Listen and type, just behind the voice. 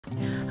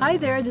Hi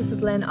there, this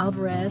is Lynn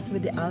Alvarez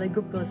with the Alley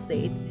Group Real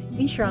Estate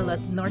in Charlotte,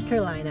 North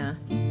Carolina.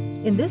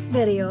 In this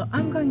video,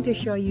 I'm going to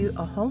show you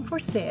a home for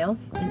sale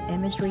in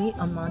Imagery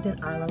on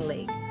Mountain Island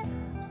Lake,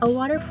 a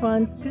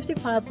waterfront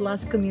 55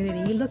 plus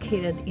community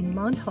located in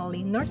Mount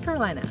Holly, North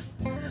Carolina.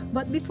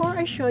 But before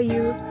I show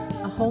you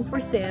a home for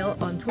sale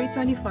on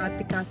 325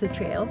 Picasso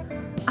Trail,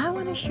 I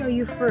want to show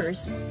you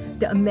first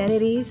the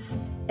amenities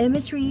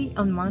Imagery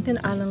on Mountain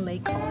Island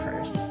Lake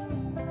offers.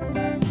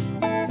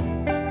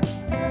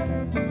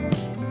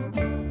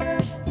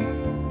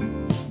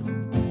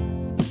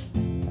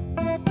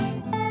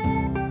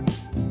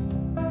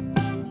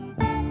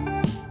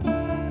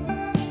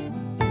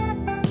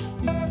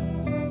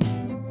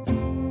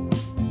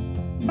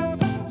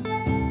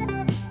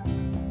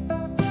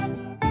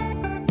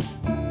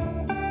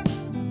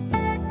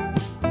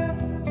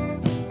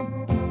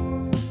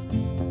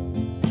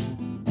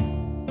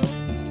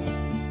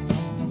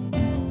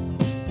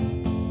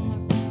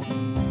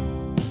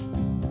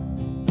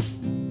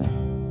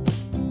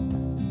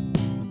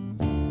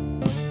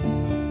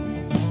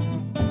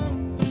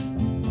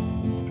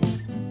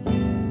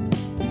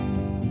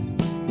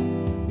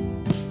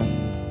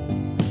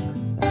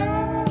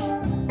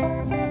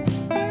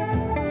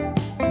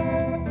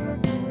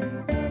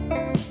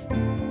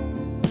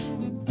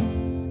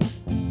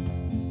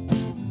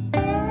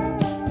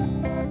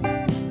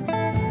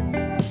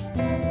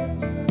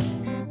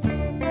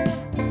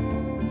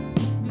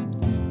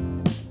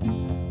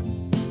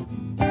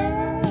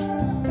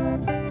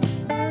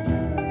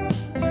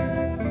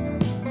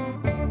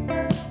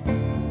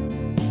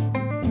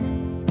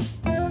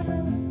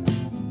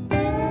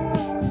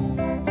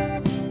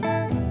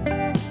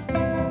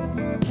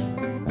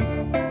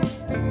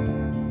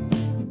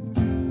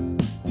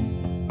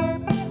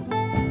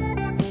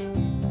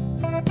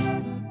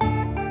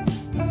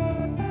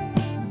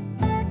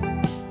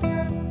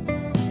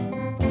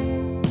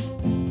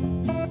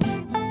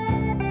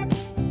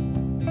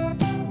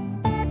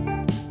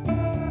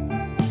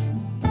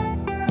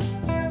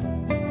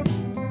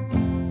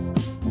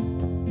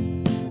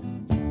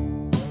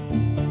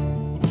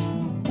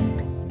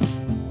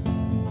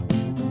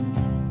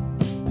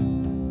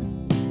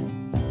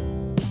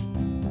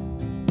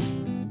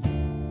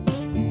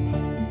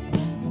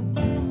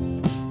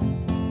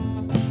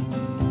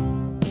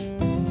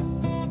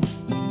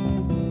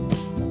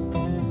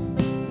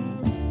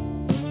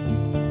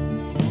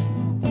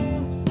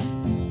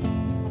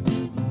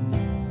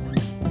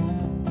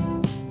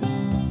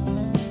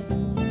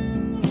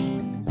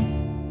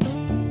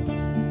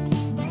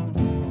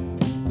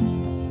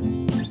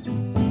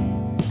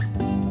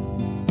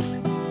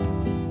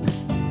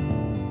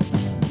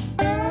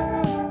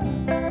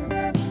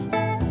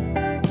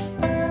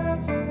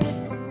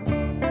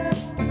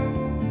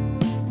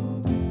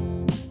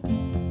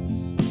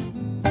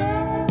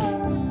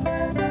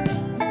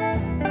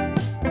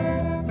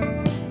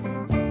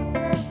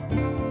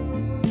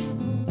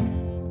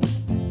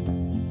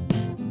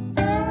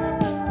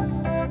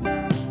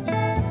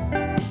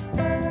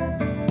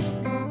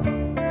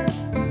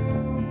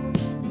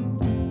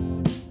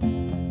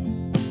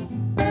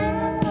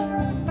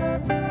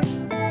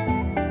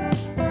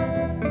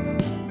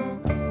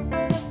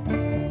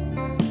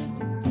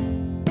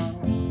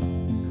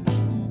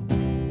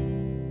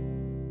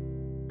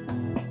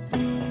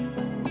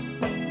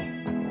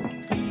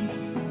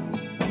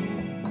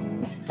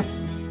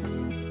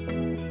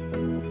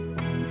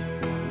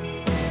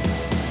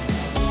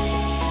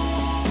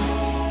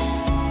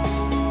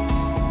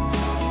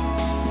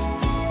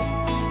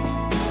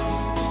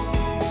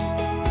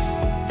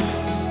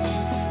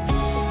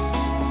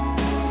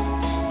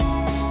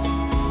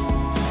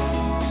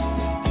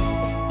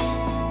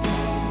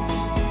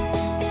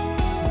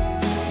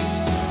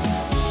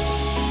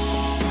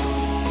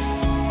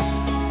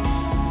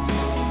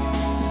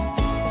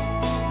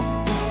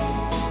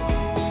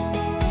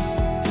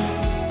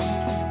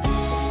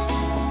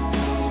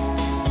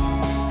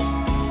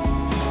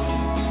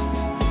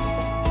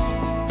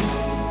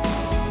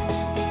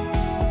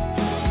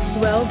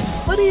 Well,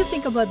 what do you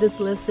think about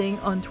this listing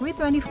on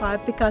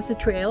 325 Picasso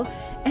Trail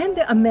and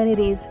the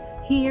amenities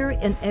here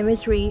in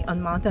Imagery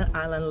on Mountain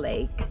Island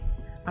Lake?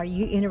 Are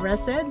you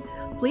interested?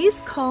 Please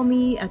call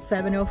me at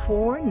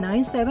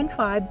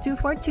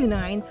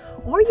 704-975-2429,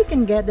 or you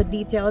can get the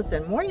details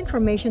and more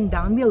information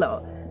down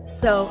below.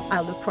 So I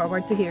look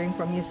forward to hearing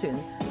from you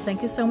soon.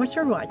 Thank you so much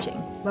for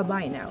watching.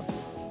 Bye-bye now.